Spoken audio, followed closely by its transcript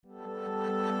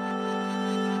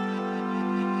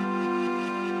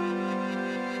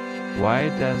Why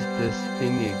does this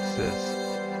thing exist?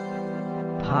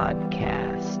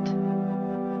 Podcast.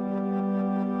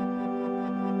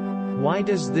 Why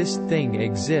does this thing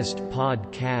exist?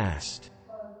 Podcast.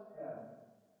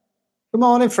 Good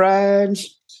morning,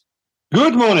 friends.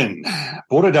 Good morning.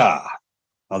 Bore da.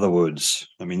 Other words.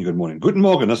 I mean, good morning. Guten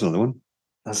Morgen, that's another one.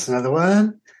 That's another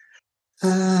one.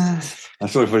 That's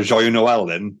sorry for Joyeux Noël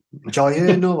then.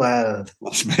 Joyeux Noël.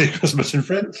 That's Merry Christmas in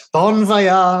French. Bon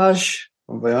voyage.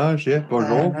 Bon voyage, yeah.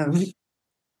 Bonjour.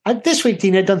 This week,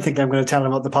 Dean, I don't think I'm going to tell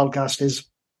them what the podcast is.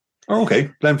 Oh, okay.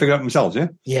 Let them figure it out themselves, yeah?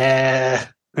 Yeah.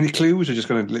 Any clues? Or just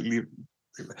going to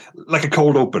like a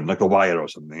cold open, like The Wire or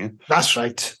something, yeah? That's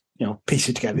right. You know, piece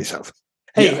it together yourself.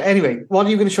 Hey, Anyway, what are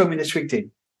you going to show me this week,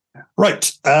 Dean?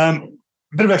 Right. A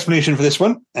bit of explanation for this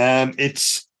one.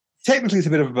 It's technically a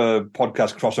bit of a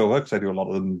podcast crossover because I do a lot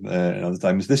of them other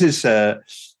times. This is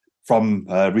from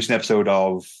a recent episode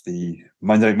of the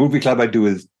Monday Night Movie Club I do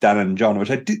with Dan and John,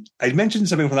 which I mentioned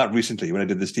something from that recently when I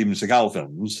did the Steven Seagal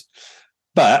films,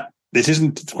 but this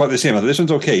isn't quite the same. This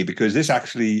one's okay because this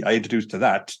actually I introduced to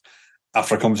that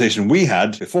after a conversation we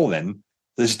had before then.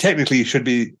 This technically should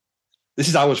be. This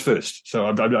is ours first, so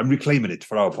I'm reclaiming it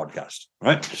for our podcast,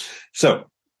 right? So,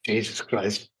 Jesus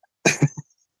Christ.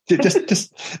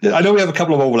 just I know we have a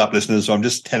couple of overlap listeners, so I'm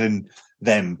just telling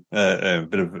them a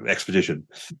bit of exposition.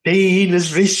 Dean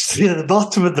has reached the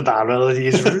bottom of the barrel and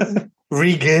he's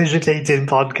regurgitating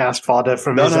podcast fodder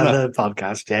from his other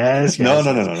podcast. Yes. No.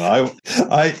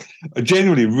 I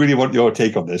genuinely really want your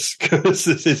take on this because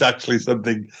this is actually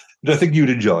something that I think you'd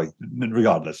enjoy,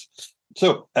 regardless.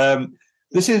 So,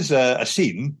 this is a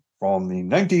scene from the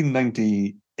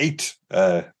 1998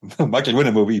 Michael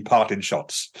Winner movie, Parting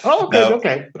Shots. Oh, good, now,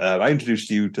 okay. I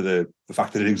introduced you to the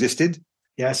fact that it existed.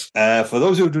 Yes. For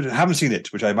those who haven't seen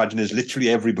it, which I imagine is literally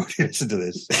everybody listen to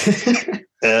this,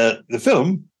 the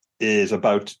film is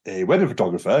about a wedding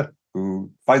photographer who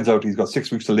finds out he's got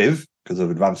 6 weeks to live because of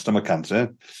advanced stomach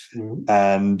cancer. Mm-hmm.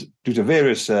 And due to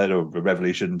various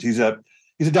revelations, he's a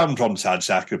downtrodden sad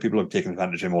sack. People have taken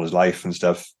advantage of him all his life and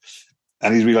stuff.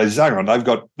 And he realizes, hang on, I've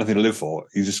got nothing to live for.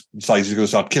 He just decides he's going to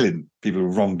start killing people who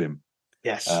wronged him.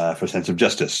 Yes. For a sense of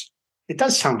justice. It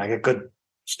does sound like a good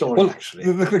story,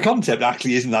 actually. The concept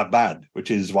actually isn't that bad,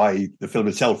 which is why the film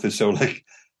itself is so like,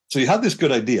 so you had this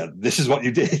good idea. This is what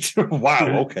you did.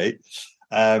 Wow, okay.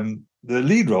 The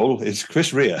lead role is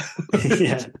Chris Rea,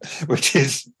 which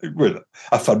is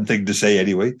a fun thing to say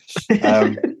anyway.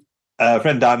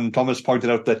 Friend Dan Thomas pointed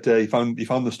out that he found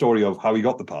the story of how he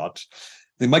got the part.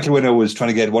 I think Michael Winner was trying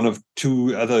to get one of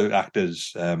two other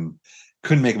actors,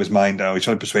 couldn't make up his mind. He's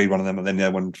trying to persuade one of them, and then the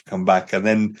other one to come back. And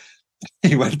then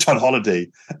he went on holiday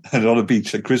and on a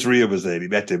beach, and Chris Rea was there. And he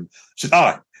met him. He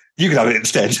said, you can have it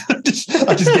instead.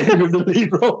 I just gave him the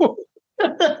lead role.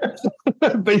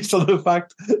 Based on the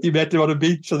fact he met him on a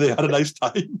beach and they had a nice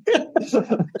time.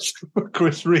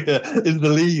 Chris Rea is the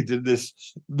lead in this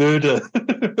murder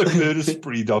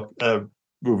spree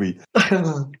movie.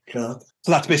 Oh, God.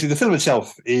 So that's basically the film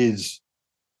itself is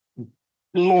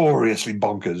gloriously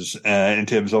bonkers in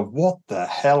terms of what the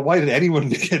hell? Why did anyone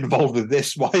get involved with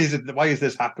this? Why is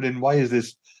this happening? Why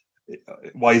does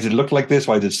it look like this?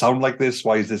 Why does it sound like this?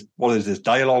 What is this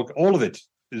dialogue? All of it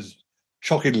is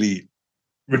shockingly,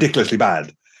 ridiculously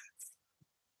bad.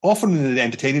 Often in an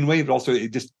entertaining way, but also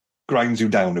it just grinds you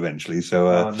down eventually.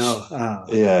 So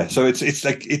yeah. So it's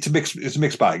like it's a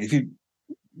mixed bag.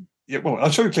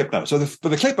 I'll show you a clip now. So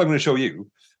the clip I'm going to show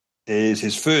you is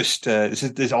his first. This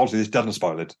doesn't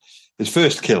spoil it. His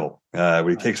first kill, where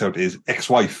he takes out his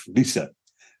ex-wife Lisa,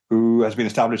 who has been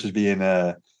established as being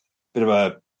a bit of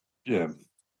a,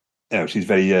 she's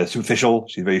very superficial.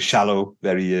 She's very shallow,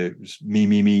 very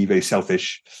me, very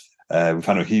selfish. We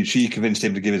found out she convinced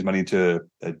him to give his money to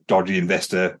a dodgy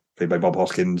investor played by Bob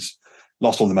Hoskins.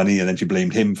 Lost all the money, and then she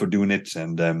blamed him for doing it.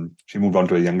 And she moved on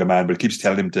to a younger man, but keeps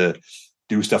telling him to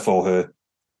do stuff for her,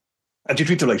 and she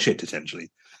treats her like shit, essentially.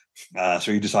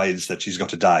 So he decides that she's got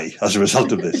to die as a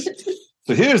result of this.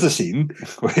 So here's the scene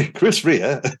where Chris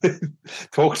Rea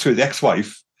talks to his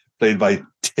ex-wife, played by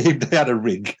Diana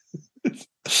Rigg,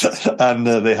 and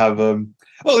they have.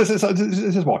 Let's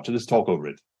just watch it. Let's talk over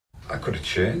it. I could have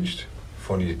changed.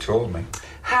 If only you told me.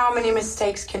 How many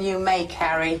mistakes can you make,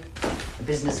 Harry? The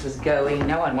business was going.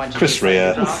 No one wanted Chris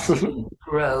Rea to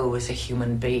grow as a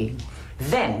human being.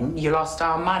 Then you lost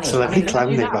our money. So let me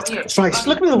clown it. Right,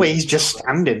 look at the way he's just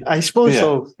standing. I suppose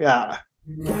so. Yeah.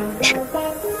 What's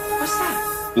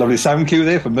that? Lovely sound cue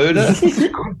there for murder.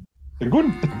 Good.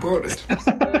 I bought it.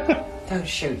 Don't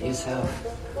shoot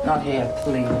yourself. Not here,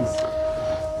 please.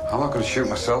 I'm not going to shoot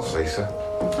myself, Lisa.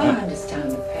 I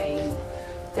understand the pain.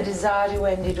 The desire to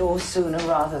end it all sooner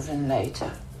rather than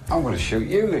later. I'm going to shoot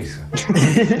you, Lisa.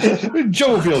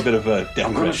 Jovial bit of a death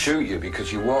I'm going to threat. shoot you because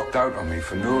you walked out on me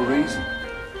for no reason.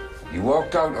 You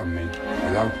walked out on me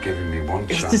without giving me one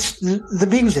chance. The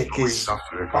music is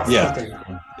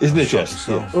Yeah. Isn't it just?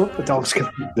 So, Yeah. Oh, the dog's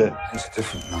coming. it's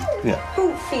different now. Yeah.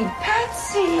 Goofy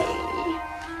Patsy.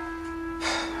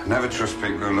 I never trust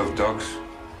people who love dogs.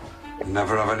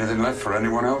 Never have anything left for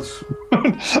anyone else.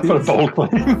 What a bold claim.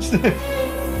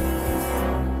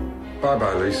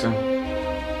 Bye-bye, Lisa.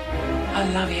 I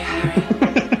love you, Harry.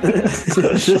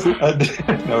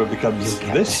 And now it becomes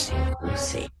this.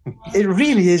 Lucy. It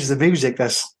really is the music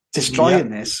that's destroying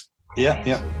this. Yeah,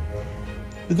 yeah.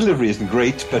 The delivery isn't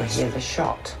great, but Hear the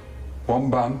shot. One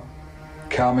bang,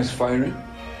 car misfiring.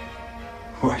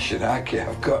 Why should I care?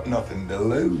 I've got nothing to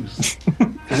lose.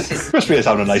 Chris Ray's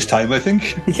having a nice time, I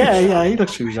think. Yeah, he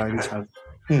looks suicidal as hell.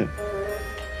 Yeah.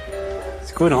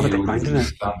 It's going on a bit, mind, isn't it?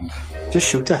 Stand. Just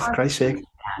shoot her, for Christ's sake.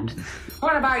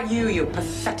 What about you, you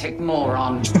pathetic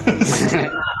moron?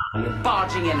 You're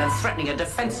barging in and threatening a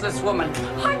defenseless woman.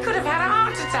 I could have had a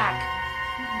heart attack.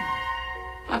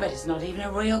 I bet it's not even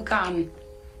a real gun.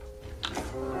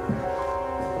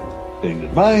 Being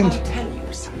in mind. I'll tell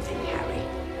you something, Harry.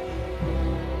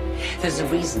 There's a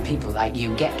reason people like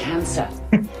you get cancer.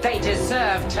 They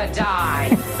deserve to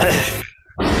die.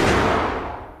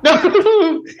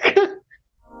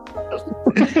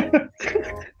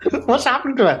 What's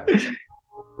happened to her?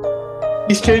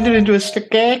 He's turned her into a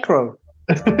scarecrow.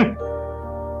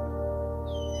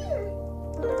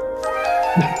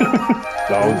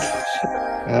 Dog.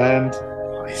 And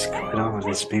What is going on with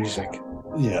this music?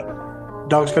 yeah.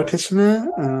 Dog's got a piss in there?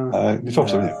 It's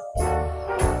obviously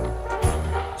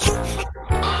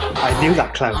I knew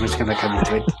that clown was going to come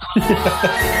into it.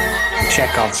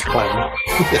 Chekov's clown.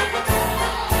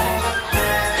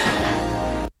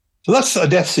 So that's a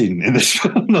death scene in this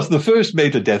film. That's the first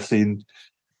major death scene.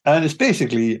 And it's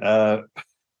basically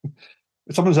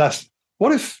someone's asked,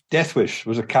 what if Death Wish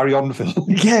was a carry-on film?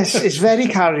 Yes, it's very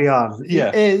carry on.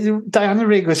 Yeah. Diana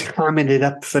Rigg was hamming it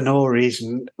up for no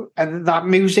reason, and that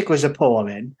music was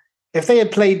appalling. If they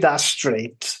had played that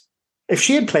straight, if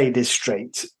she had played this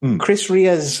straight, Chris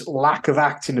Rea's lack of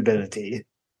acting ability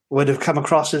would have come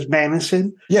across as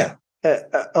menacing. Yeah.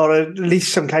 Or at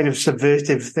least some kind of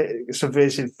subversive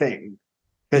thing.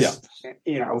 Because,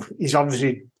 he's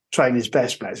obviously trying his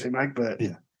best, bless him, right? But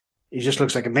he just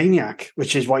looks like a maniac,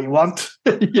 which is what you want.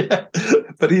 Yeah.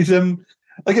 But he's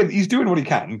he's doing what he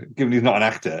can, given he's not an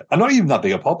actor. And not even that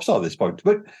big a pop star at this point.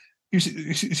 But you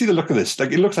see the look of this.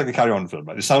 Like, it looks like a carry-on film.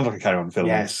 Right? It sounds like a carry-on film.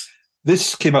 Yes.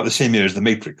 This came out the same year as The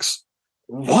Matrix.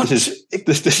 What? This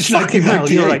is Fucking hell,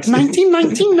 you're right.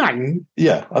 1999?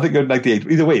 Yeah, I think it was 98.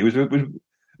 Either way, it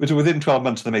was within 12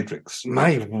 months of The Matrix.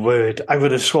 My word. I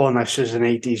would have sworn this was an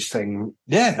 80s thing.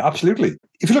 Yeah, absolutely.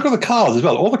 If you look at the cars as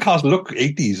well, all the cars look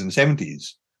 80s and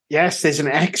 70s. Yes, there's an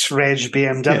X-Reg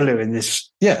BMW in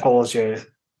this pause here.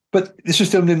 But this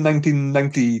was filmed in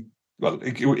 1990. Well,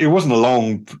 it wasn't a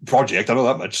long project, I know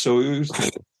that much. So they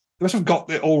must have got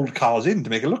the old cars in to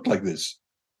make it look like this.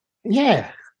 Yeah.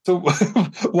 So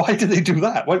why did they do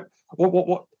that? What?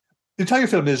 The entire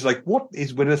film is like, what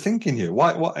is Winner thinking here?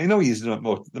 Why? I know he's the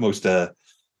most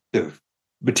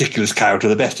meticulous character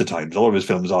the best of times. All of his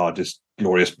films are just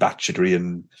glorious batshittery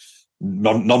and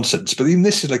nonsense. But even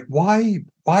this is like, why?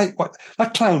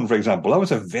 That clown, for example, that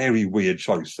was a very weird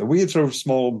choice. A weird sort of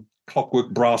small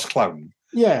clockwork brass clown.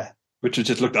 Yeah. Which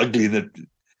just looked ugly.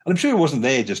 And I'm sure it wasn't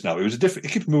there just now. It was different.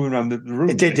 It kept moving around the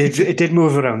room. It did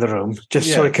move around the room,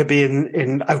 just so it could be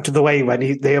in out of the way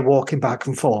when they're walking back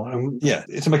and forth. Yeah,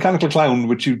 it's a mechanical clown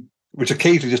which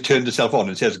occasionally just turns itself on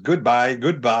and says goodbye,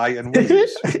 and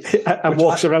waves. and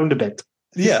walks around a bit.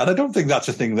 Yeah, and I don't think that's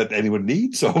a thing that anyone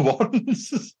needs or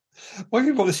wants. Why have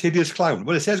you got this hideous clown?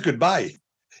 Well, it says goodbye.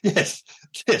 Yes,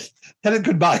 tell it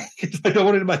goodbye. I don't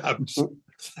want it in my house.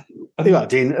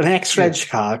 Dean, an X-Reg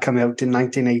car coming out in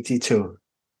 1982.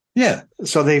 Yeah.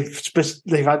 So they've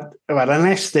had,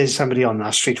 unless there's somebody on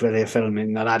that street where they're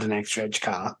filming that had an X-Reg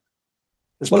car,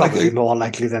 it's probably more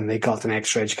likely than they got an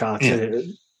X-Reg car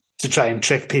to try and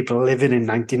trick people living in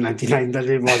 1999 that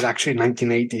it was actually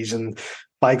 1980s, and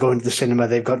by going to the cinema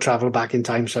they've got travel back in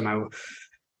time somehow.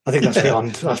 I think that's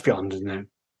beyond, isn't it?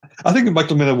 I think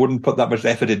Michael Miller wouldn't put that much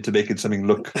effort into making something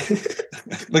look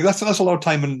like that's a lot of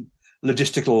time and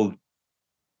logistical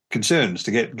concerns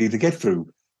to get through.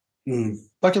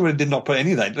 Michael Miller did not put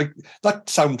any of that. Like, that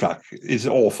soundtrack is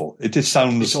awful. It just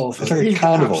sounds. It's awful. It's like a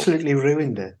carnival. Absolutely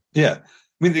ruined it. Yeah, I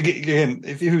mean, again,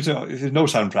 if there's no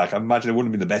soundtrack, I imagine it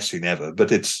wouldn't be the best scene ever. But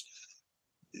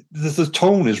the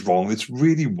tone is wrong. It's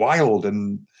really wild,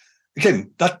 and again,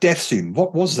 that death scene.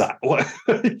 What was that?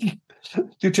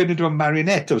 You turned into a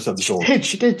marionette of some sort.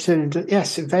 She did turn into,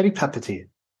 yes, very puppety.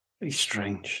 Very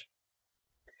strange.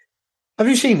 Have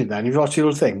you seen it then? You've watched the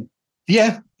whole thing?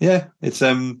 Yeah. It's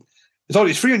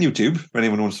free on YouTube for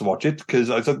anyone who wants to watch it, because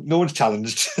I thought no one's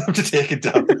challenged to take it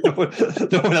down.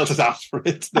 No one else has asked for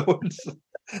it.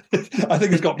 I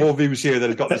think it's got more views here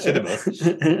than it's got in the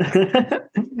cinema.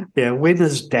 Yeah,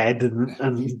 Winner's dead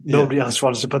and nobody else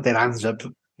wants to put their hands up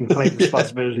and claim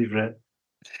responsibility for it.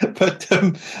 But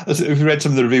if you read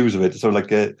some of the reviews of it, so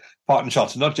like Parting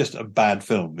Shots, not just a bad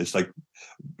film. It's like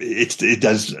it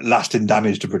does lasting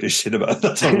damage to British cinema.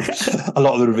 That's a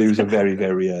lot of the reviews are very,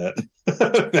 very,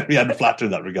 very unflattering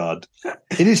in that regard.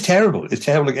 It is terrible. It's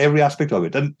terrible, like every aspect of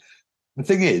it. And the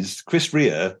thing is, Chris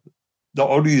Rea, not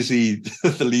only is he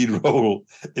the lead role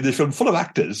in this film full of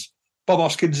actors, Bob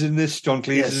Hoskins is in this, John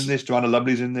Cleese is in this, Joanna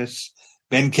Lumley's in this,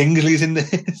 Ben Kingsley's in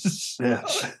this. Yeah,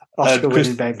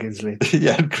 Oscar-winning Ben Kingsley.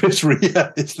 Yeah, and Chris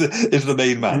Rea is the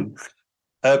main man.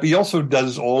 But he also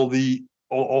does all the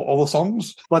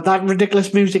songs. What, that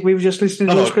ridiculous music we were just listening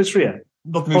to was Chris Rea?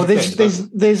 Not the music.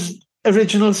 There's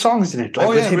original songs in it. Like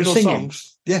with him original singing.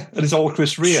 Songs. Yeah, and it's all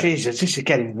Chris Rea. Jesus, this is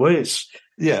getting worse.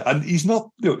 Yeah, and he's not,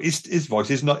 his voice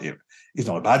is not, he's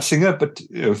not a bad singer, but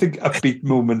think upbeat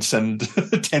moments and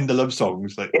tender love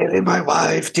songs. Like, killing my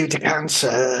wife due to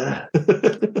cancer.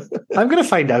 I'm going to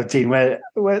find out, Dean, where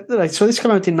so this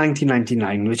came out in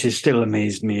 1999, which has still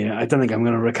amazed me. I don't think I'm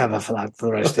going to recover for that for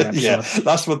the rest of the episode. Yeah,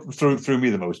 that's what threw me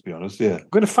the most, to be honest, yeah. I'm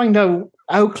going to find out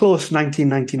how close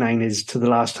 1999 is to the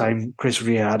last time Chris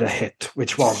Rea had a hit,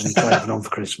 which wasn't Driving Home for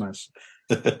Christmas.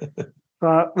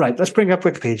 Right, let's bring up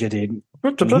Wikipedia, Dean.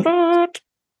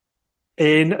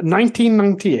 In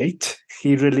 1998,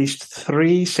 he released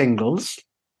 3 singles.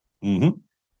 Mm-hmm.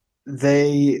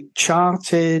 They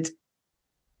charted...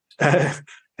 I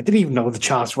didn't even know the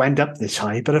charts went up this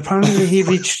high, but apparently he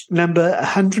reached number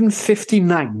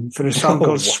 159 for a song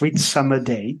called Sweet Summer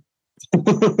Day.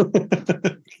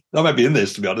 That might be in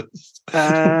this, to be honest.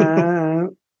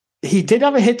 He did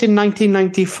have a hit in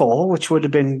 1994, which would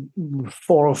have been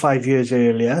 4 or 5 years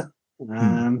earlier.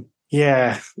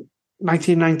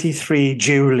 1993,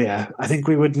 Julia. I think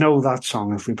we would know that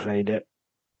song if we played it.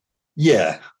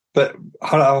 Yeah, but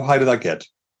how high did that get?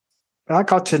 That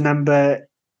got to number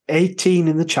 18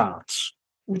 in the charts,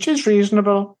 which is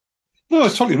reasonable. No,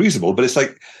 it's totally reasonable, but it's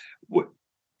like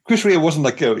Chris Rea wasn't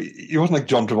like he wasn't like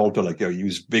John Travolta, like he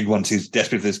was big once he's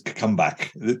desperate for this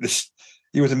comeback.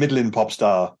 He was a middling pop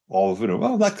star of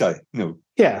that guy.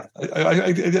 Yeah,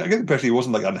 I get the impression he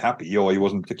wasn't like unhappy or he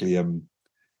wasn't particularly.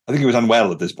 I think he was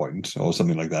unwell at this point or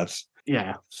something like that.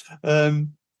 Yeah.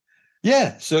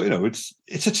 Yeah. So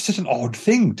it's such an odd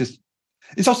thing.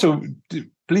 It's also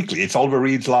bleakly, it's Oliver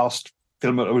Reed's last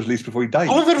film that was released before he died.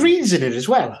 Oliver Reed's in it as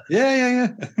well. Yeah.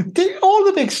 All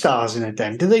the big stars in it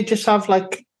then, do they just have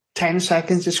like 10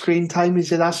 seconds of screen time?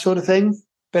 Is it that sort of thing?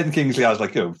 Ben Kingsley has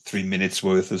 3 minutes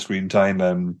worth of screen time.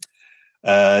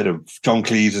 John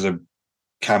Cleese is a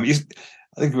cameo.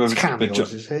 I think it's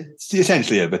cameos, is it?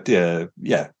 Essentially, yeah, but yeah.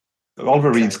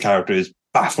 Oliver Reed's character is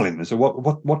baffling. So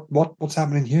what's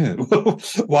happening here?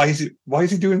 Why is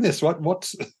he doing this?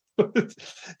 What's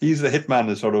he's the hitman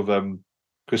that sort of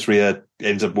Chris Rea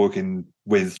ends up working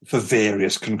with for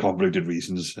various convoluted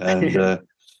reasons. And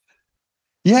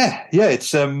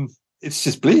it's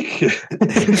just bleak.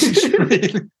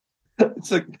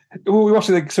 It's like we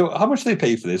watching. So how much do they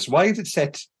pay for this? Why is it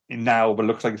set in now but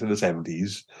looks like it's in the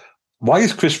 70s? Why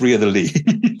is Chris Rea the lead?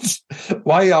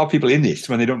 Why are people in it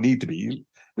when they don't need to be?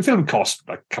 The film cost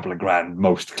like a couple of grand,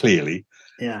 most clearly.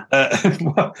 Yeah.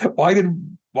 Why is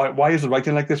the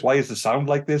writing like this? Why is the sound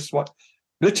like this? What?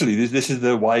 Literally, this is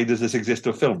the why does this exist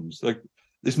of films? Like,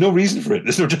 there's no reason for it.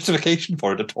 There's no justification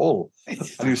for it at all.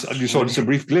 And you saw just a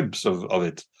brief glimpse of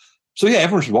it. So yeah,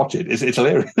 everyone should watch it. It's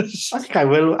hilarious. I think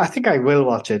I will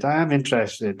watch it. I am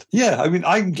interested. Yeah, I mean,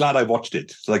 I'm glad I watched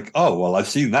it. It's like, oh well, I've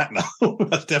seen that now.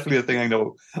 That's definitely a thing I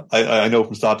know. I know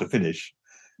from start to finish.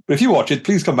 But if you watch it,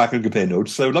 please come back and compare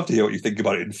notes. So I'd love to hear what you think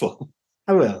about it in full.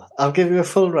 I will. I'll give you a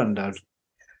full rundown.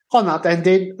 On that then,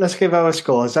 Dean, let's give our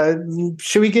scores.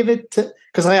 Should we give it...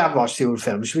 Because I have watched the old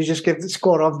film. Should we just give the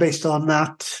score on based on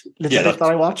that little bit that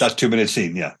I watched? That's 2 minutes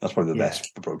scene, yeah. That's probably the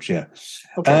best approach, yeah.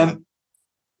 Okay.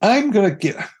 I'm going to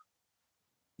give...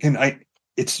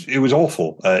 It was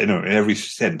awful, in every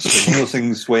sense. It's one of those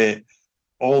things where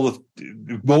more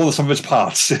the sum of its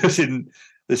parts.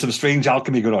 There's some strange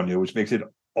alchemy going on here, which makes it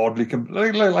oddly...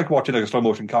 like watching a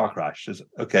slow-motion car crash. It's,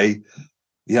 okay,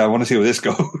 yeah, I want to see where this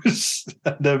goes.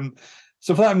 And,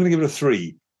 so for that, I'm going to give it a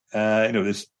 3.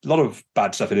 There's a lot of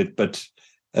bad stuff in it, but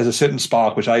there's a certain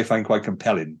spark which I find quite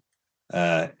compelling.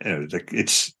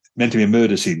 It's meant to be a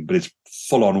murder scene, but it's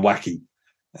full on wacky.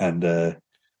 And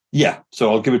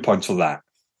so I'll give it points for that.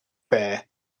 Fair.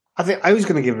 I think I was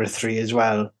going to give it a 3 as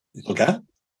well. Okay.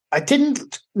 I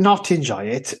didn't not enjoy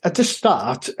it at the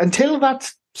start until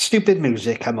that stupid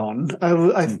music came on.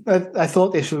 I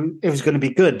thought it was going to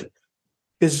be good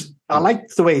because I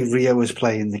liked the way Rio was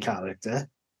playing the character.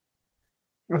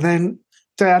 And then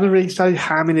Diana Rigg started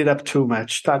hamming it up too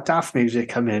much. That daft music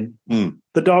come in.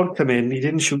 The dog come in. He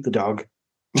didn't shoot the dog.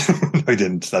 I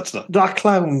didn't. That's not. That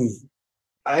clown.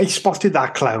 I spotted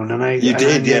that clown, and I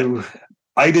knew.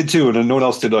 I did too, and no one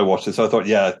else did. I watched it, so I thought,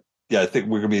 yeah, I think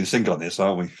we're going to be in sync on this,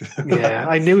 aren't we? Yeah,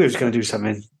 I knew he was going to do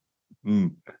something.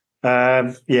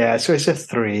 So it's a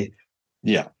 3.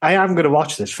 Yeah, I am going to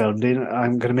watch this film, Dean.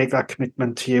 I'm going to make that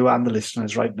commitment to you and the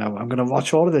listeners right now. I'm going to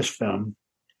watch all of this film.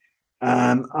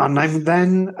 And I'm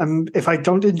then, if I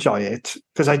don't enjoy it,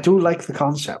 because I do like the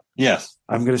concept, yes,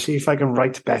 I'm going to see if I can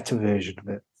write a better version of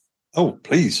it. Oh,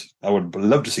 please. I would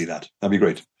love to see that. That'd be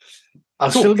great. I'll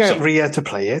still get Rhea to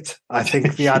play it. I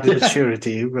think the added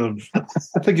maturity will.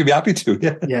 I think you'd be happy to.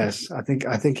 Yeah. Yes, I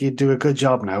think he'd do a good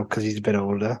job now because he's a bit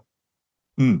older.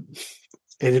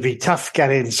 It'd be tough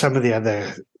getting some of the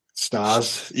other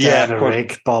stars. Diana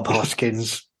Rigg, Bob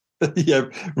Hoskins. Yeah,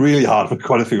 really hard for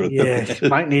quite a few of them. Yeah,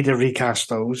 might need to recast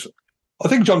those. I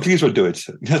think John Cleese would do it.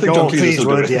 I think John Cleese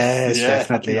would do it. Yes,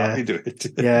 definitely. Yeah, he'd do it.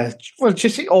 Yeah. Well,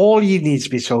 just all you need to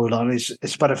be sold on is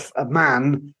it's about a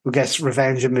man who gets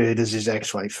revenge and murders his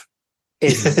ex-wife.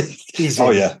 He's oh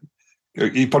yeah,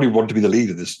 he'd probably want to be the lead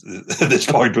at this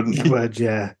point, wouldn't he? He would,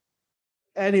 yeah.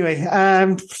 Anyway,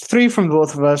 3 from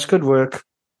both of us. Good work.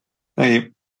 Thank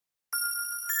you.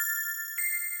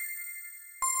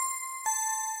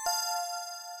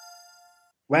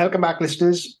 Welcome back,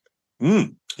 listeners.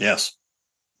 Yes.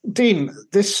 Dean,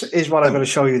 this is what I'm going to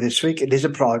show you this week. It is a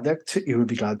product you would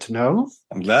be glad to know.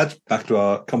 I'm glad. Back to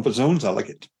our comfort zones. I like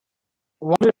it.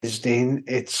 What it is, Dean,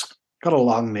 it's got a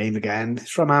long name again.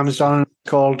 It's from Amazon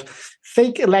called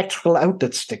Fake Electrical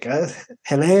Outlet Sticker.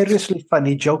 Hilariously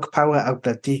funny joke power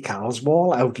outlet decals.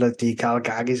 Wall outlet decal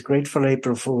gag is great for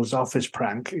April Fool's office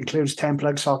prank. Includes 10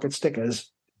 plug socket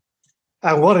stickers.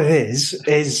 And what it is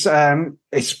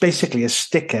it's basically a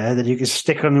sticker that you can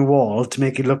stick on the wall to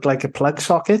make it look like a plug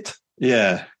socket.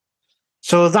 Yeah.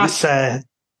 So that's the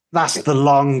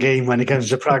long game when it comes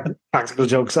to practical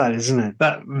jokes, that isn't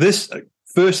it?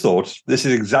 First thought, this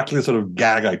is exactly the sort of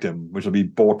gag item which will be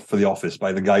bought for the office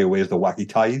by the guy who wears the wacky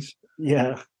ties.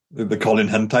 Yeah. The Colin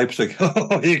Hunt types. Like,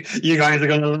 you guys are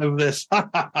going to love this.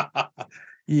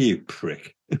 You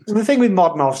prick. The thing with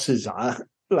modern offices are,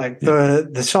 like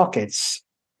the sockets,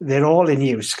 they're all in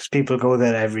use because people go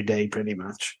there every day pretty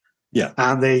much. Yeah.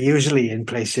 And they're usually in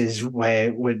places where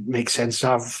it would make sense to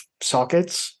have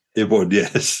sockets. It would,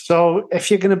 yes. So if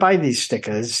you're going to buy these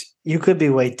stickers, you could be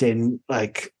waiting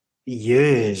like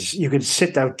years. You could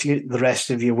sit out the rest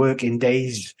of your working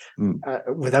days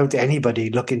without anybody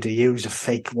looking to use a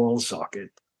fake wall socket.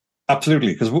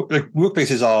 Absolutely, because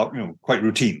workplaces are quite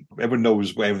routine. Everyone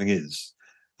knows where everything is.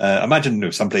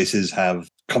 Imagine some places have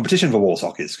competition for wall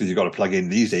sockets because you've got to plug in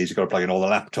these days. You've got to plug in all the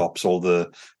laptops, all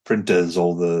the printers,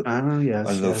 all the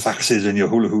faxes, and your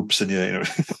hula hoops, and your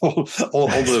all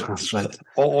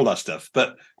that stuff.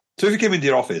 But so if you came into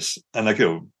your office and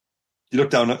you look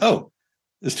down and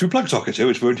there's 2 plug sockets here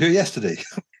which weren't here yesterday.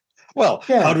 Well,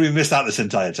 how do we miss that this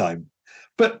entire time?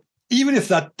 But even if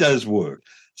that does work,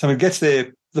 someone gets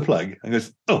the plug and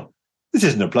goes, "Oh, this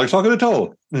isn't a plug socket at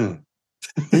all."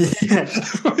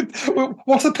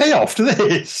 What's the payoff to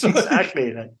this?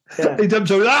 Exactly. Yeah. He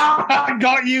dumps over, I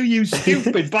got you, you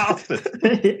stupid bastard.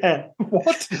 Yeah.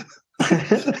 What?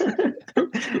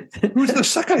 Who's the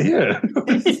sucker here?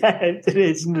 Yeah, it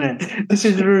is, isn't it? This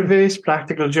is a reverse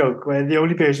practical joke where the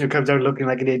only person who comes out looking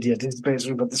like an idiot is the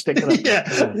person who put the sticker up.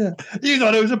 Yeah. You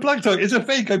thought it was a plug socket. It's a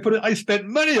fake. I spent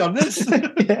money on this.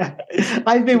 Yeah.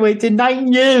 I've been waiting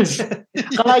 9 years. And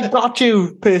I got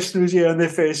you, person who's here on their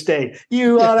first day.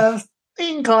 You are a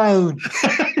f***ing clown.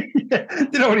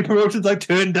 You know how many promotions I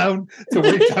turned down to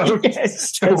wait out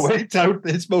wait out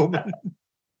this moment.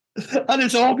 And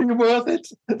it's all been worth it.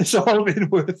 It's all been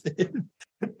worth it.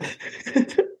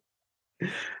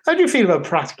 How do you feel about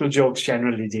practical jokes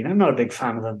generally, Dean? I'm not a big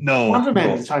fan of them. No. I don't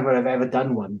remember the time where I've ever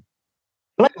done one.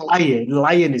 Like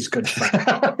lying is good fun.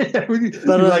 But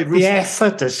the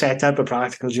effort to set up a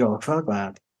practical joke, fuck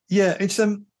that. Yeah, it's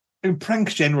in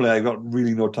pranks generally I've got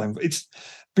really no time for.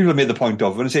 People have made the point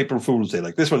of when it's April Fool's Day,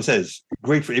 like this one says,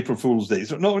 great for April Fool's Day.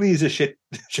 So not only is it shit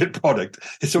product,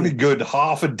 it's only good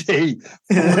half a day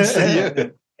once a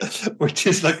year, which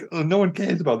is like no one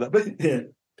cares about that. But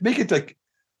to make it like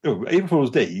April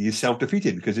Fool's Day is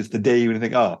self-defeating because it's the day when you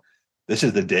think, this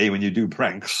is the day when you do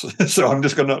pranks. So I'm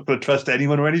just not going to trust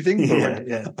anyone or anything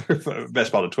for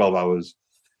best part of 12 hours.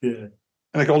 Yeah.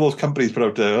 And like all those companies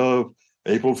put out,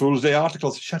 April Fool's Day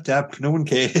articles. Shut up. No one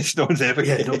cares. No one's ever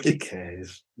cared. Nobody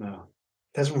cares. No.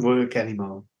 It doesn't work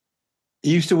anymore. It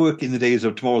used to work in the days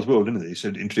of Tomorrow's World, didn't they? So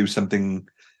introduce something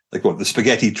like the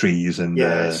spaghetti trees. And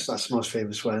yes, that's the most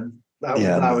famous one.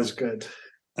 That was good.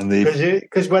 And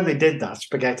because when they did that,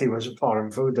 spaghetti was a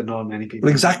foreign food that not many people.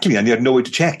 Well, exactly, and you had no way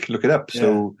to look it up.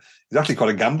 So it's actually quite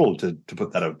a gamble to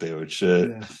put that out there. Which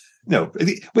when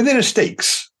there are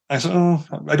stakes, I said,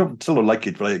 I still don't like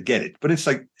it, but I get it. But it's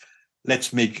like,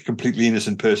 let's make a completely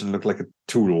innocent person look like a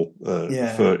tool.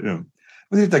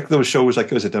 Like those shows,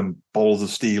 like was it Balls of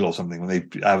Steel or something, when they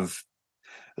have.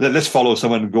 Let's follow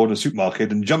someone go to a supermarket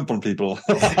and jump on people.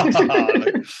 And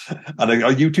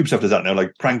our YouTube stuff does that now,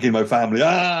 like pranking my family.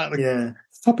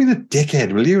 Stop being a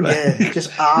dickhead, will you? Just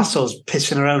arseholes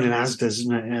pissing around in Asda's,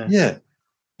 isn't it? Yeah.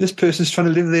 This person's trying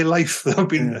to live their life without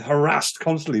being harassed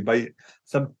constantly by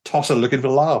some tosser looking for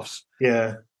laughs.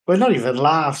 Yeah. Well, not even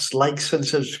laughs, likes and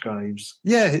subscribes.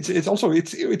 Yeah, it's also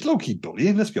low-key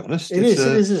bullying, let's be honest. It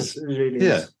is. It really is.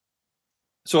 Yeah.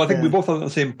 So I think we both are on the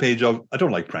same page of, I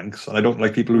don't like pranks, and I don't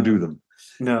like people who do them.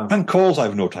 No. Prank calls I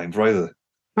have no time for either.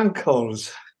 Prank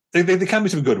calls. They can be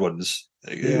some good ones.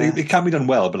 They can be done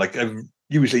well, but like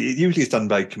usually it's done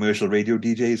by commercial radio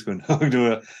DJs going, I'm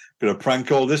going to prank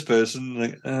call this person.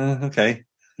 Like, okay.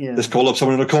 Yeah. Let's call up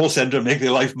someone in a call centre and make their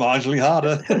life marginally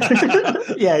harder.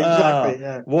 Yeah,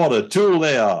 exactly. What a tool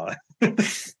they are.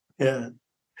 Yeah.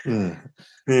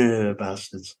 Yeah,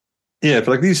 bastards. Yeah, but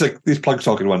like these plug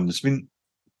socket ones, I mean,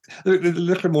 they're a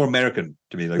little bit more American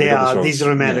to me. Like they are. These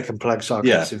are American plug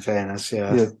sockets, in fairness.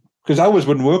 Yeah. Because ours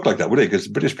wouldn't work like that, would it? Because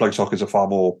British plug sockets are far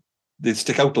more, they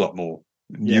stick out a lot more,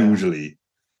 usually.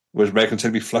 Whereas Americans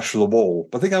tend to be flush to the wall.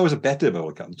 But I think ours are better by all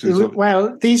accounts.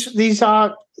 Well, these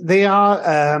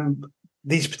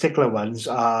particular ones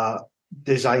are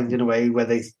designed in a way where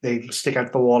they stick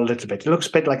out the wall a little bit. It looks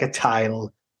a bit like a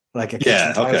tile, like a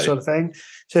kitchen tile sort of thing.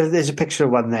 So there's a picture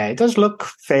of one there. It does look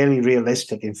fairly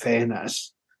realistic, in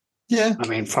fairness. Yeah, I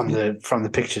mean, from the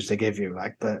pictures they give you,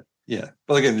 but yeah.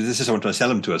 Well, again, this is someone trying to sell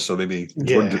them to us, so maybe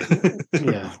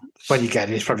yeah. When you get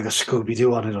it, it's probably got Scooby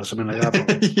Doo on it or something like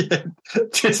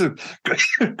that. Just a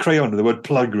crayon with the word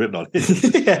plug written on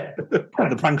it. Yeah,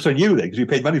 and the prank's on you then, because you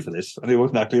paid money for this, and it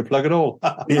wasn't actually a plug at all.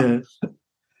 Yeah.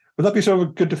 Would that be sort of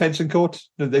a good defence in court?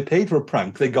 They paid for a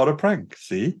prank, they got a prank.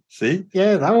 See?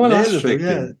 Yeah, that one is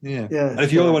true. Yeah. And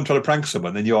if you're the one trying to prank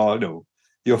someone, then you're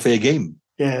fair game.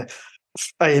 Yeah.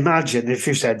 I imagine if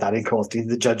you said that in court,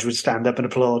 the judge would stand up and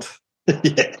applaud.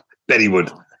 Yeah, bet he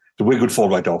would. The wig would fall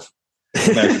right off.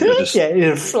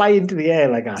 Judges, fly into the air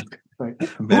like that.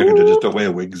 American judges don't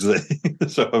wear wigs.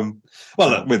 So,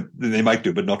 they might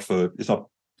do, but it's not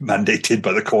mandated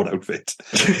by the court outfit.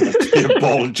 Be a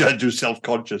bald judge who's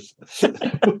self-conscious.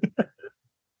 Come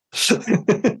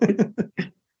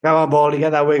on, Baldy,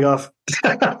 get that wig off.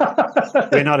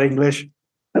 We're not English.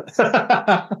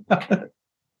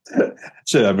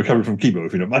 So I'm recovering from chemo,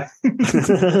 if you don't mind.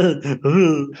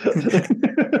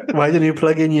 Why didn't you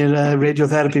plug in your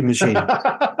radiotherapy machine?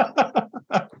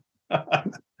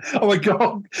 Oh my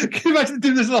God. Can you imagine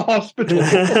doing this in a hospital?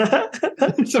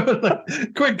 Someone's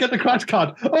like, quick, get the crash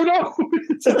card. Oh no!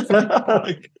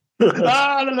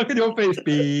 Look at your face,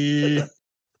 B.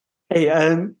 Hey,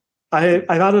 I've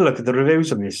had a look at the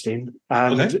reviews on this thing,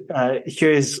 and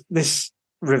here's this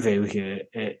review here.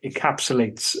 It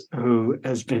encapsulates who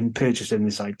has been purchasing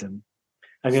this item.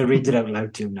 I'm going to read it out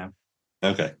loud to you now.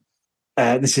 Okay.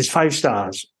 This is 5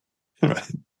 stars. Right.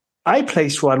 I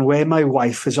placed one where my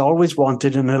wife has always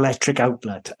wanted an electric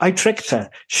outlet. I tricked her.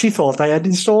 She thought I had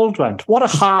installed one. What a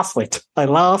half-wit. I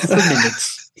laughed for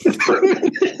minutes.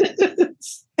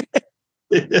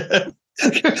 Yeah.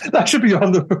 That should be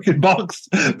on the fucking box.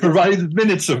 Provided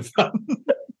minutes of fun.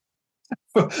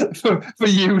 For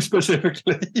you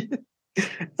specifically.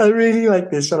 I really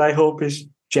like this, and I hope it's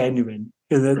genuine.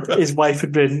 His wife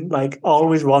had been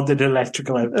always wanted an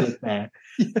electrical outlet there.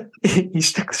 Yeah. He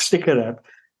stuck the sticker up.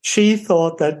 She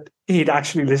thought that he'd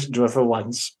actually listened to her for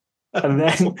once. And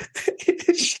then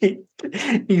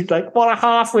he's like, what a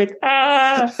half-wit.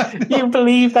 You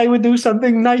believed I would do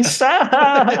something nice.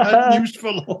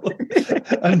 Useful.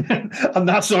 And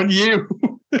that's on you.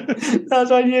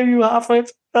 That's on you, you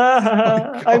half-wit.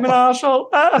 I'm an arsehole.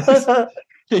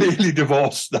 Clearly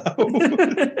divorced now.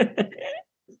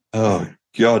 Oh,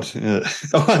 God. Yeah.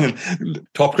 Oh, hang on.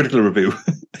 Top critical review.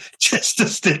 Just a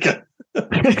sticker.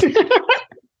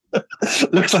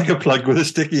 Looks like a plug with a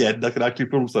sticky end that can actually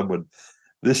fool someone.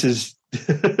 This is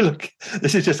look.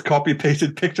 This is just copy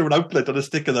pasted picture of an outlet on a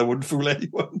sticker that wouldn't fool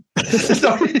anyone.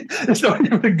 it's not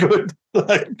even good.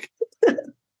 Like,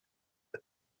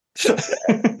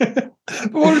 but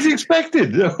what was he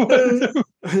expected? And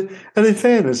in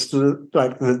fairness to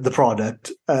like the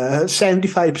product,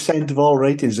 75% of all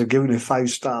ratings are giving it 5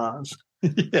 stars.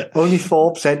 Yeah. Only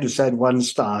 4% have said 1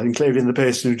 star, including the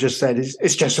person who just said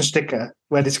it's just a sticker,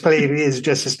 when it's clearly is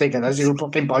just a sticker. That's the whole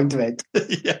fucking point of it.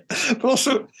 Yeah, but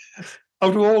also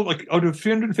out of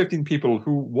 315 people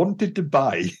who wanted to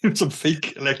buy some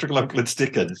fake electrical outlet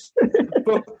stickers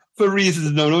for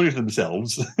reasons known only to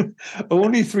themselves,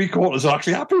 only 3/4 are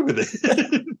actually happy with it.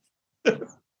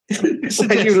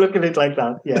 When you look at it like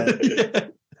that, yeah.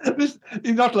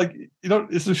 You're not like,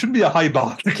 there shouldn't be a high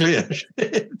bar to clear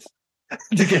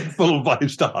to get full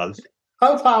 5 stars.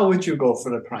 How far would you go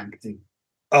for a prank thing?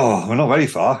 Oh, well, not very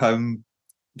far.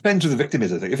 Depends who the victim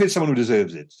is, I think. If it's someone who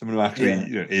deserves it, someone who actually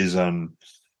is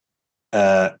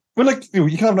well, like,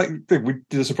 you can have, like, we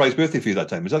did a surprise birthday for you that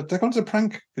time. Is that counts as a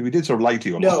prank? We did sort of lie to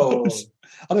you. No. I don't think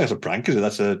that's a prank, is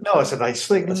it? No, it's a nice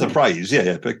thing. A surprise,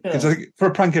 yeah. But cause I think for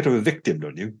a prank, you have to have a victim,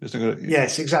 don't you?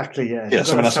 Yes, exactly, yeah. Yeah,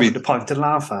 someone has to point and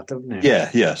laugh at, haven't you?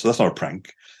 Yeah, so that's not a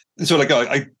prank. So, like,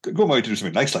 I go my way to do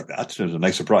something nice like that. It's a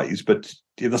nice surprise, but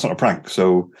that's not a prank.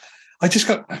 So I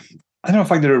don't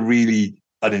find it a really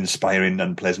an inspiring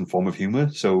and pleasant form of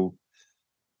humour. So,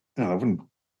 I wouldn't.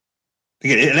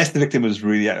 Again, unless the victim was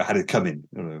really had it coming,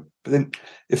 But then,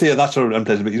 if they're that sort of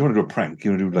unpleasant, but you don't want to do a prank.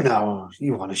 You want to do no,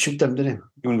 you want to shoot them, don't you?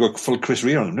 You want to go full Chris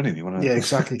Rea on them, don't you? Yeah,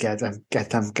 exactly. Get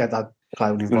that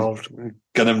clown involved.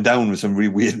 Gun them down with some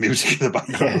really weird music in the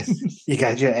background. Yeah. You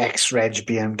get your X-Reg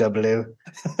BMW.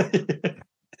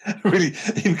 Really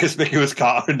inconspicuous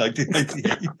car in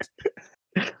 1998.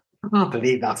 I can't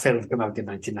believe that film came out in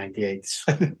 1998. It's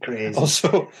crazy.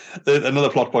 Also,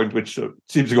 another plot point which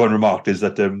seems to go unremarked is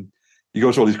that he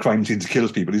goes to all these crime scenes,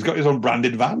 kills people. He's got his own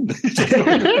branded van,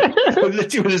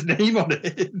 literally with his name on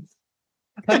it.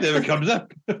 That never comes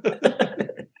up.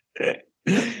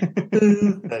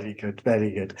 Very good,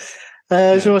 very good.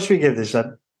 So what should we give this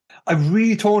then? I'm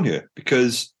really torn here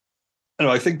because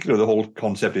I think the whole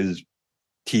concept is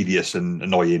tedious and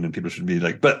annoying, and people should be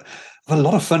like, but I've had a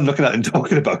lot of fun looking at it and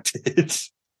talking about it.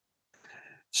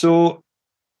 So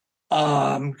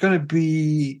I'm going to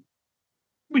be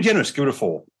generous, give it a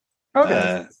 4.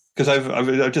 Okay. Because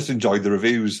I've just enjoyed the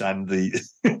reviews and the.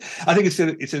 I think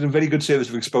it's a very good service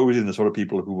of exposing the sort of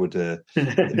people who would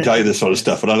enjoy this sort of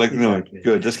stuff. And I like, Exactly.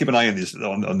 Good. Let's keep an eye on this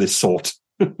on this sort.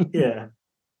 Yeah.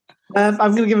 I'm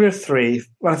going to give it a 3.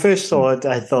 When I first saw it,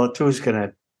 I thought, who's going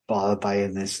to bother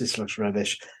buying this? This looks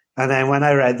rubbish. And then when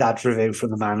I read that review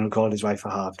from the man who called his wife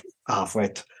a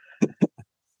half-wit,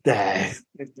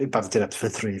 it bumped it up for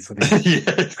 3 for me.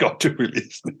 Yeah, it's got to really.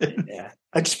 Yeah.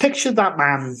 I just pictured that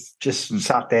man just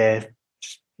sat there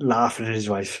just laughing at his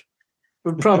wife.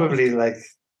 But probably like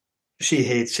she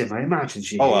hates him. I imagine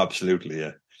she hates Absolutely,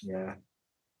 yeah. Yeah.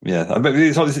 Yeah, I mean,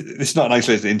 it's not an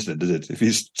isolated incident, is it? If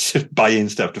he's just buying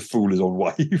stuff to fool his own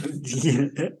wife. Yeah.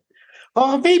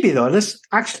 Or maybe though,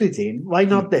 Dean, why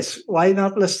not this? Why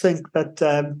not let's think that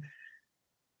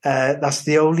that's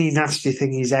the only nasty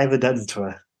thing he's ever done to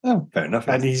her. Oh, fair enough.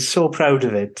 And he's so proud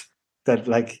of it that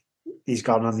like he's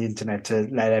gone on the internet to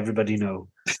let everybody know.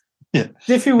 Yeah.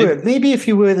 If you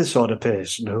were the sort of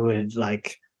person who would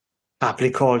like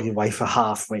happily call your wife a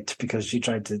half-wit because she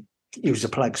tried to use a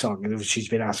plug song and she's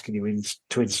been asking you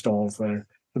to install for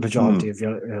the majority of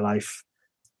your life,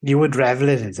 you would revel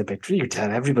in it a bit. You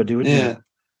tell everybody, wouldn't you?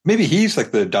 Maybe he's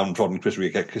like the downtrodden Chris Rea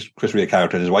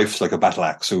character, and his wife's like a battle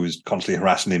axe who's constantly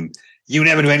harassing him. You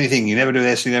never do anything. You never do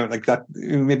this. You never like that.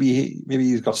 Maybe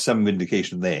he's got some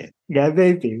vindication there. Yeah,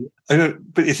 maybe. I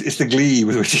don't. But it's the glee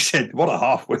with which he said, "What a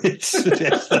half-wit."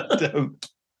 Suggests that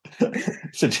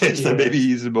maybe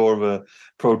he's more of a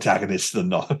protagonist than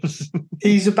not.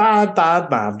 He's a bad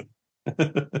man.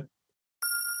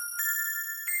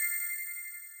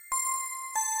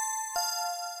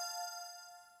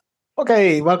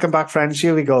 Okay, welcome back, friends.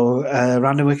 Here we go.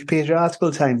 Random Wikipedia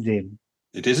article time, Dean.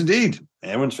 It is indeed.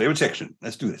 Everyone's favourite section.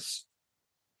 Let's do this.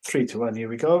 3 to 1, here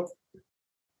we go.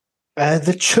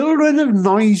 The Children of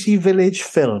Noisy Village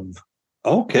film.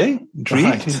 Okay.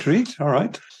 Intrigued. All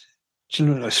right.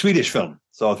 A Swedish film.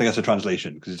 So I think that's a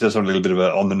translation because it does have a little bit of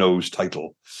an on-the-nose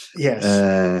title. Yes.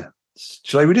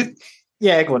 Shall I read it?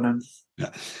 Yeah, go on then.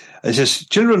 Yeah. It says,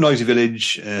 Children of Noisy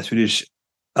Village, Swedish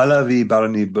Alla vi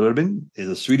barn i Bullerbyn is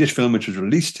a Swedish film which was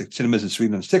released at cinemas in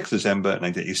Sweden on 6th December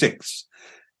 1986.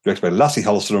 Directed by Lasse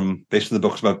Hallström, based on the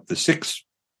books about the 6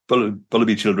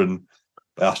 Bullerby children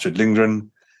by Astrid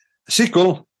Lindgren. A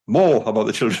sequel, more about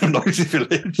the Children of Noisy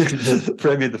Village,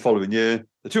 premiered the following year.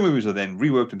 The 2 movies were then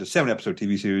reworked into 7-episode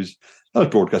TV series that was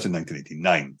broadcast in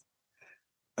 1989.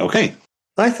 Okay.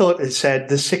 I thought it said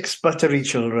the 6 buttery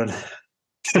children.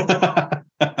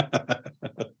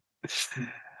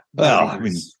 Well, I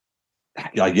mean,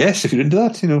 I guess if you're into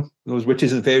that, those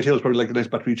witches and fairy tales probably like a nice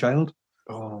buttery child.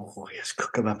 Oh, yes,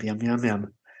 cook them up, yum, yum,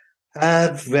 yum.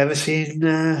 Have you ever seen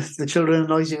The Children of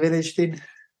Noisy Village, Dean?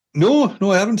 No,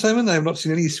 I haven't, Simon. I have not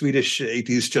seen any Swedish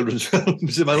 80s children's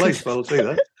films in my life, I'll say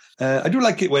that. I do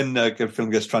like it when a film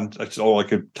gets or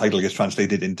like a title gets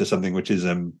translated into something which is,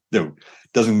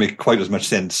 doesn't make quite as much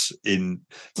sense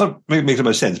not makes as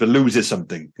much sense, but loses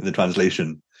something in the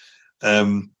translation.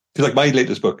 Because like my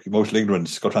latest book, Emotional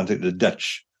Ignorance, got translated to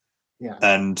Dutch. Yeah.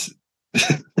 And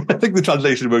I think the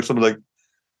translation works something like,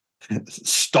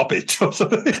 stop it, or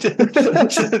something.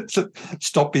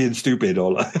 Stop being stupid,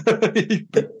 or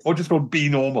just called be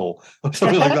normal, or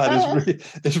something like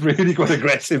that. It's really quite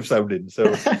aggressive sounding. So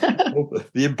the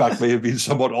impact may have been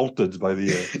somewhat altered by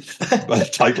the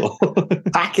title.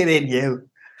 Pack it in, you.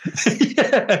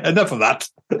 Yeah, enough of that.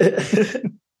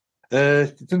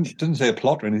 It doesn't say a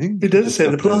plot or anything. It doesn't say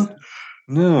the plot.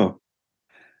 No.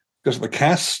 Because the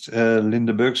cast,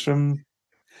 Linda Bergstrom.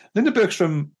 Linda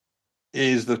Bergstrom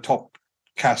is the top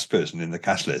cast person in the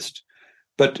cast list,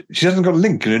 but she hasn't got a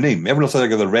link in her name. Everyone else has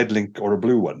like a red link or a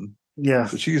blue one. Yeah.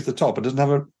 So she's the top. It doesn't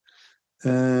have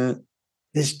a...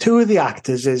 There's 2 of the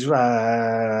actors. There's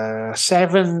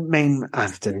 7 main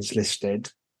actors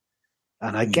listed.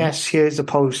 And I guess here's a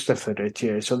poster for it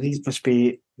here. So these must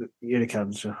be... Here it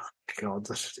comes. Oh, God,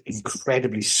 this is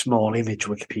incredibly small image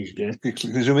Wikipedia.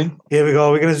 Can you zoom in? Here we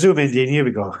go. We're going to zoom in, Dean. Here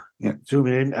we go. Yeah. Zoom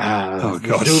in. Oh,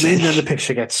 God. Zoom in and the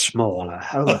picture gets smaller.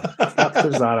 How the fuck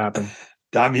does that happen?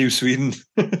 Damn you, Sweden.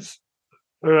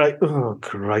 All right. Oh,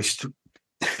 Christ.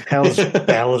 Hell's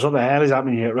bells. What the hell is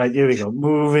happening here? Right, here we go.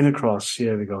 Moving across.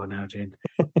 Here we go now, Dean.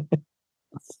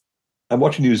 I'm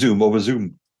watching you zoom over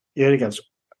Zoom. Here it goes.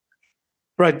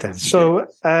 Right then. So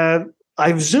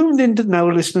I've zoomed into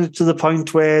now, listening to the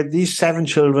point where these 7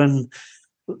 children,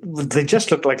 they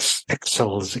just look like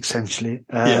pixels, essentially.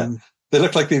 They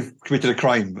look like they've committed a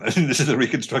crime, and this is a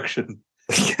reconstruction.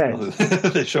 Yeah.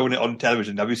 They're showing it on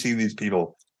television. Have you seen these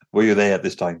people? Were you there at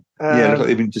this time? It looks like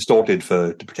they've been distorted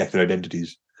to protect their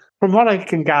identities. From what I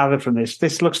can gather from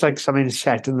this looks like something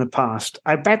set in the past.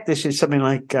 I bet this is something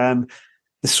like the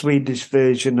Swedish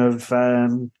version of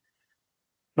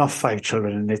not 5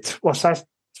 children in it. What's that?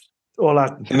 All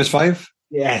that Famous Five?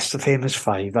 Yes, the famous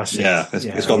 5. That's it.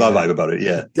 It's got that vibe about it.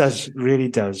 Yeah, it does, really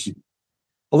does.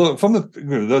 Although from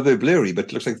they're blurry, but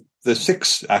it looks like the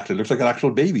 6th actor looks like an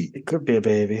actual baby. It could be a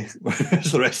baby.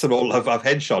 The rest of them all have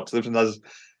headshots.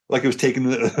 Like it was taken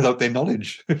without their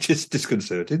knowledge, which is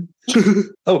disconcerting.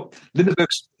 Oh, Linda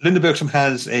Bergstrom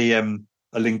has a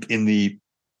link in the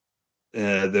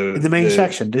main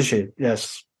section, does she?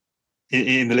 Yes.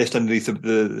 In the list underneath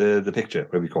the picture,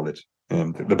 where we call it,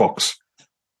 the box.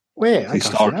 Where? I can't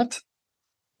see that.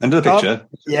 Under the picture.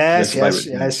 Yes.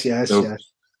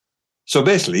 So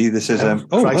basically, this is...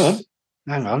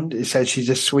 hang on. It says she's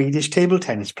a Swedish table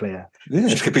tennis player. Yeah,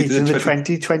 she competed in the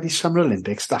 2020 Summer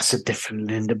Olympics. That's a different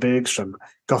Linda Bergstrom.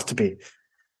 Got to be.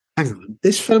 Hang on.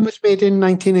 This film was made in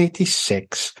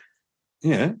 1986.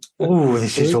 Yeah. Oh,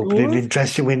 this is opening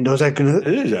interesting windows. It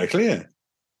is, actually, yeah.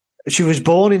 She was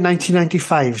born in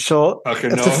 1995, so if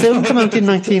the film came out in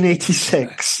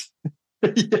 1986...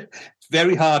 It's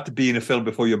very hard to be in a film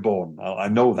before you're born. I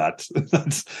know that.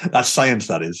 That's science,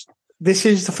 that is. This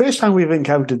is the first time we've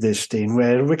encountered this, Dean,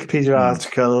 where a Wikipedia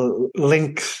article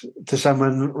links to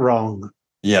someone wrong.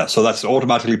 Yeah, so that's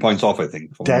automatically points off, I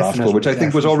think, from the article, which I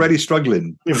think was already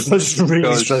struggling. It was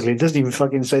really struggling. It doesn't even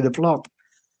fucking say the plot.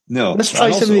 No. Let's try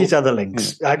some of these other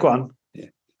links. Yeah. Go on. Yeah.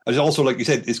 And also, like you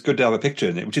said, it's good to have a picture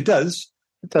in it, which it does.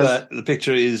 But the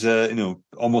picture is,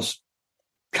 almost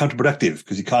counterproductive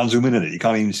because you can't zoom in on it. You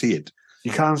can't even see it.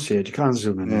 You can't see it. You can't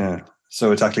zoom in. Yeah.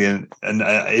 So it's actually an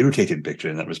irritating picture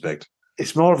in that respect.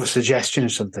 It's more of a suggestion or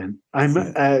something.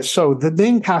 So the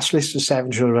main cast list of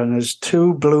 7 children has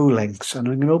 2 blue links, and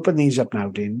I'm going to open these up now,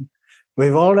 Dean.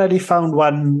 We've already found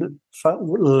one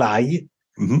lie.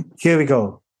 Mm-hmm. Here we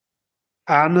go.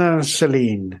 Anna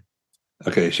Celine.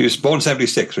 Okay, she was born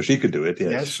 76, so she could do it,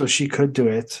 yes. Yes, so she could do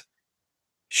it.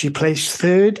 She placed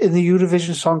 3rd in the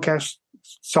Eurovision Song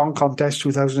Contest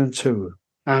 2002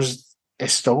 as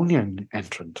Estonian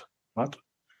entrant. What?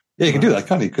 Yeah, you can do that,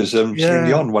 can't you? Because Celine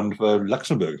Dion won for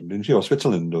Luxembourg, didn't she, or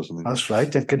Switzerland or something? That's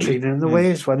right. And Katrina and the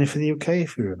Waves won it for the UK,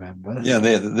 if you remember. Yeah,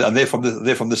 they're from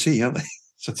the sea, aren't they?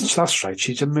 That's right.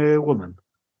 She's a mere woman.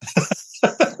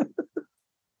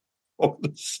 From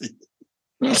the sea.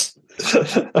 That's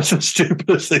the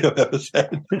stupidest thing I've ever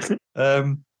said.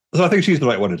 So I think she's the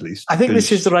right one, at least. I think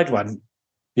this is the right one.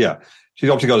 Yeah. She's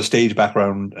obviously got a stage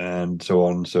background and so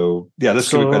on. So, yeah,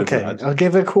 let's give it credit for that. I'll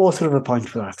give her a quarter of a point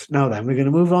for that. Now then, we're going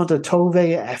to move on to Tove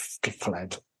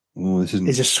Eftled. Oh, this isn't...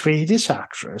 Is a Swedish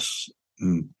actress.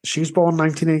 Mm. She was born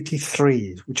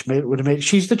 1983, which would have made...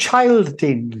 She's the child,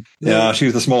 Dean. Yeah, she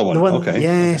was the small one. Okay.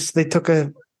 Yes, they took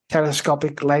a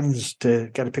telescopic lens to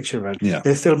get a picture of her. Yeah.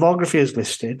 The filmography is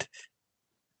listed.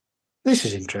 This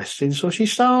is interesting. So she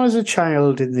starred as a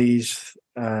child in these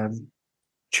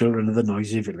Children of the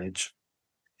Noisy Village.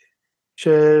 She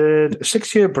had a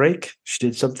 6-year break. She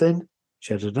did something.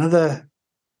 She had another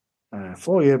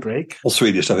 4-year break. All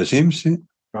Swedish stuff, it seems. Yeah.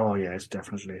 Oh, yes,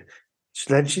 definitely.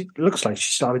 Then she looks like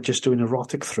she started just doing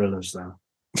erotic thrillers now.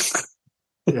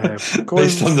 Yeah,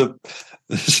 based on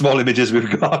the small images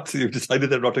we've got, you've decided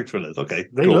they're erotic thrillers. Okay,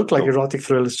 they look like erotic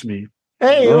thrillers to me.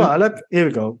 Hey, look, here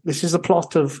we go. This is the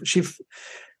plot of Tove,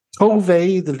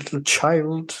 the little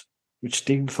child, which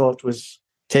Dean thought was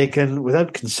taken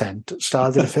without consent,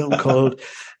 starred in a film called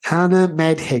Hannah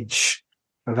Medhedge.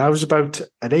 And that was about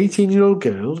an 18-year-old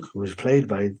girl who was played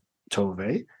by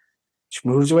Tove. She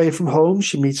moves away from home.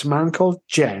 She meets a man called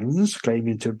Jens,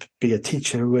 claiming to be a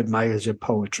teacher who admires her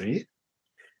poetry.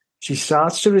 She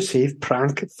starts to receive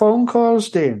prank phone calls,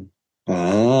 Dean.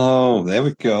 Oh, there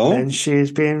we go. Then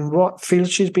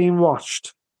feels she's being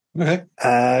watched. Okay.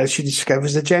 She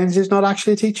discovers that Jens is not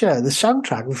actually a teacher. The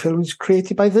soundtrack of the film is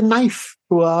created by The Knife,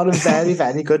 who are a very,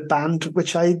 very good band,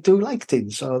 which I do like, Dean.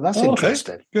 So that's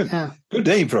interesting. Good. Yeah. Good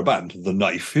name for a band, The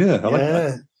Knife. Yeah, I like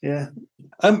that. Yeah.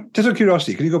 Just out of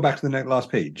curiosity, can you go back to the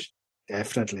last page?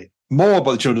 Definitely. More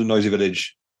about the Children of the Noisy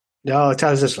Village. No, it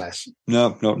tells us less.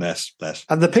 No, not less.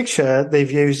 And the picture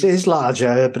they've used is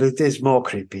larger, but it is more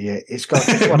creepy. It's got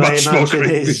what I imagine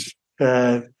is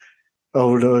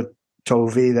older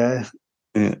Tove there.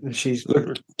 Yeah. She's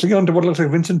click on to what looks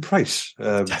like Vincent Price.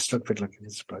 Just look a bit like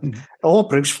Vincent Price. Or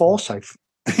Bruce Forsyth.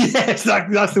 Yes,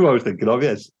 that's who I was thinking of,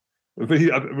 yes. I'm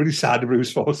really sad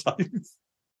Bruce Forsyth.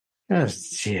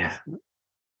 Yes, yeah.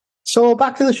 So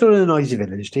back to the Children of the Noisy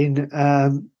Village, Dean.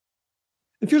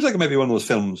 It feels like it might be one of those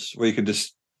films where you can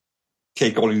just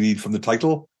take all you need from the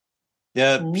title.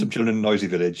 Yeah, some children in a noisy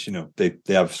village, they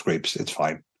have scrapes. It's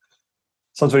fine.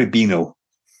 Sounds very Beano.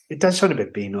 It does sound a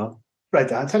bit Beano.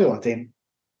 Right, I'll tell you what, Dean.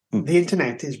 The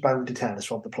internet is bound to tell us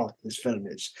what the plot of this film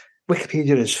is.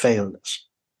 Wikipedia has failed us.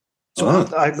 So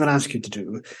what I'm going to ask you to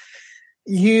do,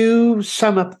 you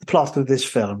sum up the plot of this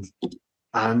film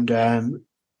and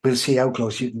we'll see how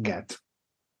close you can get.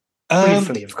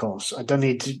 Briefly, of course. I don't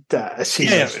need to see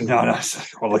this. No.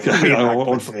 Well, look, I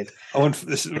want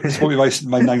this will be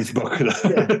my ninth book. So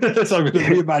I'm going to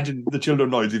reimagine the Children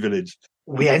of Noisy Village.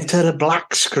 We enter a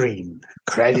black screen.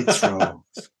 Credits roll.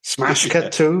 Smash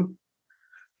cut to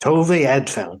Tove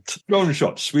Edfeld. Drone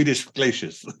shot, Swedish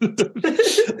glaciers.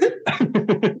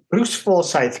 Bruce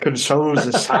Forsyth consoles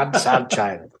a sad, sad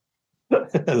child.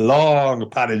 A long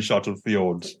panning shot of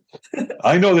fjords.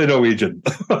 I know they're Norwegian.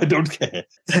 I don't care.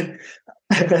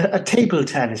 A table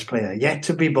tennis player yet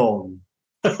to be born.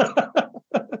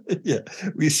 Yeah,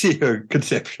 we see her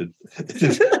conception. It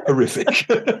is horrific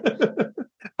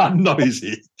and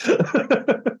noisy.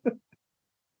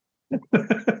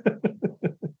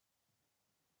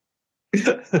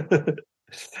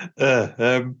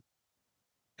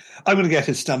 I'm going to guess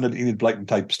it's standard Enid Blyton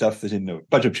type stuff. There's a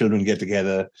bunch of children get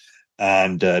together.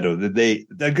 And I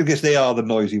guess they are the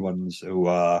noisy ones who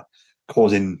are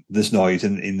causing this noise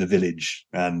in the village.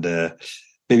 And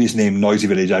maybe it's named Noisy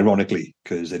Village, ironically,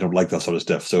 because they don't like that sort of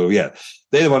stuff. So, yeah,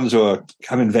 they're the ones who are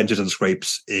having ventures and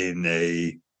scrapes in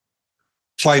a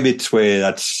climate where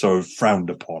that's sort of frowned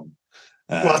upon.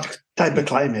 What type of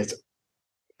climate?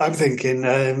 I'm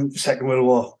thinking Second World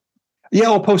War. Yeah,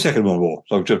 or post-Second World War.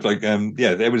 So just like,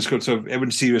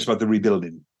 everyone's serious about the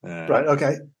rebuilding. Right,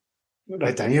 okay.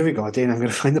 Right then, here we go, Dean. I'm going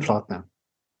to find the plot now.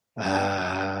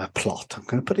 Plot. I'm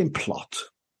going to put in plot.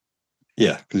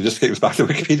 Yeah, because it just takes us back to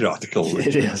the Wikipedia article.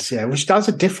 It is, yeah, which does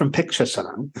a different picture,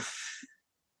 son.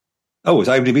 Oh, it's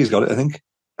IMDb's got it, I think.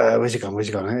 Where's it gone?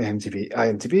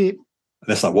 IMDb.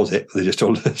 Unless that was it. They just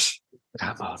told us.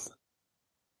 Come on.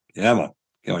 Yeah, man.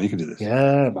 Come on, you can do this.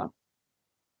 Yeah, man.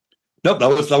 Nope, that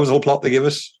was the whole plot they gave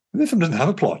us. This film doesn't have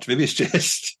a plot. Maybe it's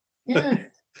just... Yeah.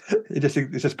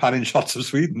 It's just panning shots of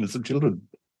Sweden and some children.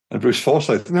 And Bruce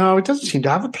Forsyth. No, it doesn't seem to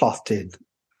have a plot, Dean.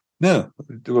 No.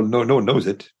 Well, no one knows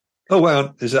it. Oh,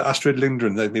 well, there's Astrid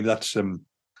Lindgren. Maybe that's... that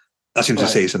seems to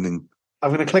say something. I'm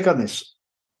going to click on this.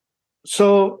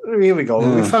 So, here we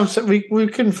go. We found we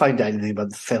couldn't find anything about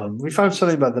the film. We found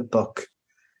something about the book.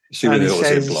 See whether it's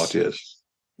the same plot, yes.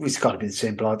 It's got to be the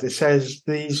same plot. It says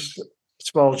these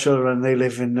small children, they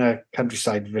live in a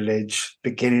countryside village,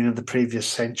 beginning of the previous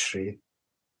century.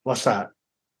 What's that?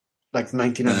 Like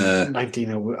 1900.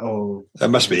 That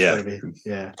must be, yeah.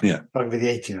 Yeah. Yeah. Not be the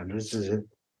 1800s, is it?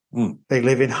 Mm. They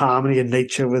live in harmony in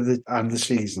nature and the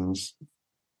seasons.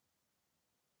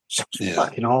 Sounds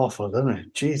fucking awful, doesn't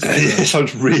it? Jesus. It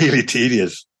sounds really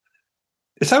tedious.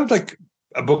 It sounds like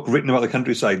a book written about the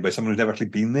countryside by someone who's never actually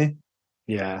been there.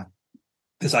 Yeah.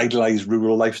 This idealized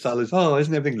rural lifestyle is,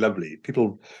 isn't everything lovely?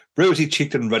 People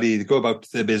rosy-cheeked and ruddy, they go about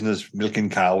their business, milking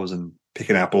cows and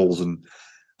picking apples and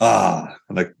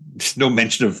like there's no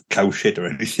mention of cow shit or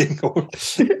anything, or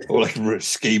like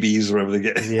scabies or whatever they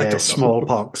get. Yeah,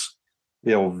 smallpox.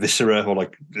 Yeah, or viscera, or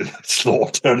like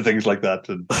slaughter and things like that.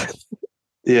 And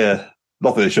yeah,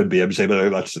 not that it should be, I'm saying,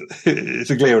 but it's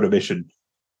a glaring omission.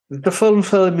 The full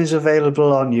film is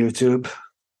available on YouTube.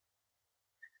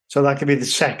 So that could be the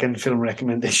second film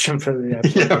recommendation for the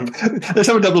episode. Yeah. Let's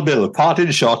have a double bill.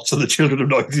 Parting shots of the children of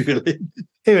Noisy Village.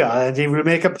 Here we are, and we'll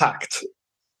make a pact.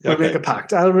 We'll make a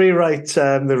pact. I'll rewrite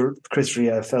the Chris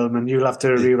Rea film, and you'll have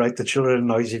to rewrite The Children of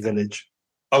Noisy Village.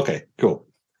 Okay, cool.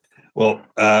 Well,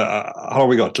 how long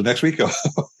we got? Till next week?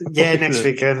 Yeah, next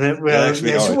week. And next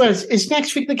week, right. well, is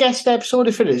next week the guest episode?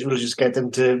 If it is, we'll just get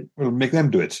them to... We'll make them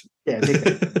do it. Yeah,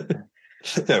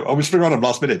 Yeah, I will spring on them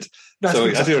last minute. That's so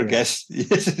exactly as you're a guest,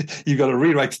 you've got to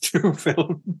rewrite 2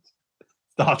 films.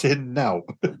 Start in now.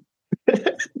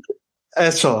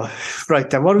 So, right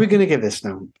then, what are we going to give this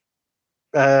now?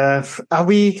 Are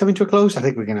we coming to a close? I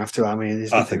think we're going to have to. I mean,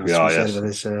 I think we are,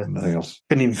 yes. Nothing else.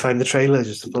 Couldn't even find the trailer,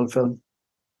 just the full film.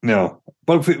 No.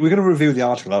 But we're going to review the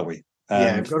article, aren't we?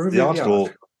 Yeah, we've got to review the article.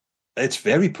 It's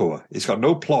very poor. It's got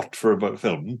no plot for a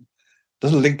film.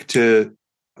 Doesn't link to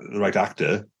the right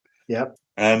actor. Yep.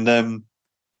 And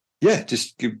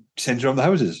just center on the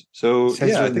houses. So I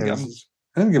think I'm going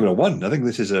to give it a 1. I think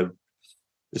this is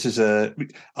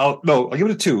I'll give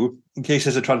it a 2 in case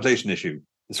there's a translation issue.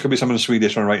 It's going to be someone in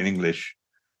Swedish trying to write in English.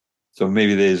 So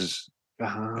maybe there's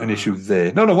an issue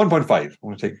there. No, 1.5. I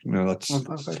want to take, that's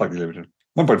 1.5. Slightly limited.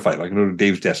 1.5. I can do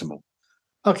Dave's decimal.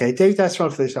 Okay, Dave's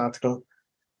decimal for this article.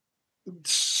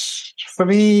 For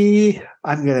me,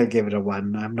 I'm going to give it a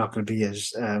 1. I'm not going to be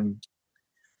as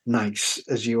nice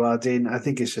as you are, Dean. I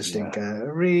think it's a stinker,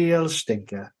 a real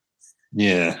stinker.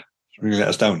 Yeah, really let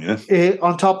us down, yeah.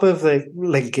 On top of the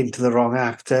linking to the wrong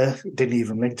actor, didn't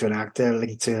even link to an actor,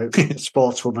 linked to a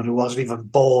sportswoman who wasn't even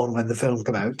born when the film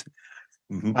came out.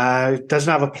 Mm-hmm.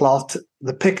 Doesn't have a plot.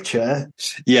 The picture,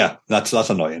 that's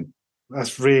annoying.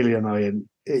 That's really annoying.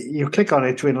 You click on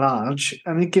it to enlarge,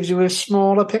 and it gives you a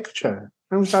smaller picture.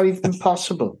 How is that even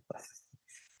possible?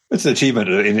 It's an achievement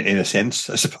in a sense,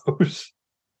 I suppose.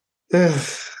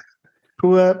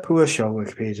 Poor show,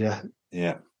 Wikipedia.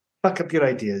 Yeah. Back up your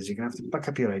ideas. You're going to have to back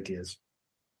up your ideas.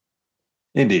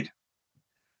 Indeed.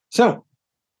 So,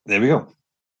 there we go.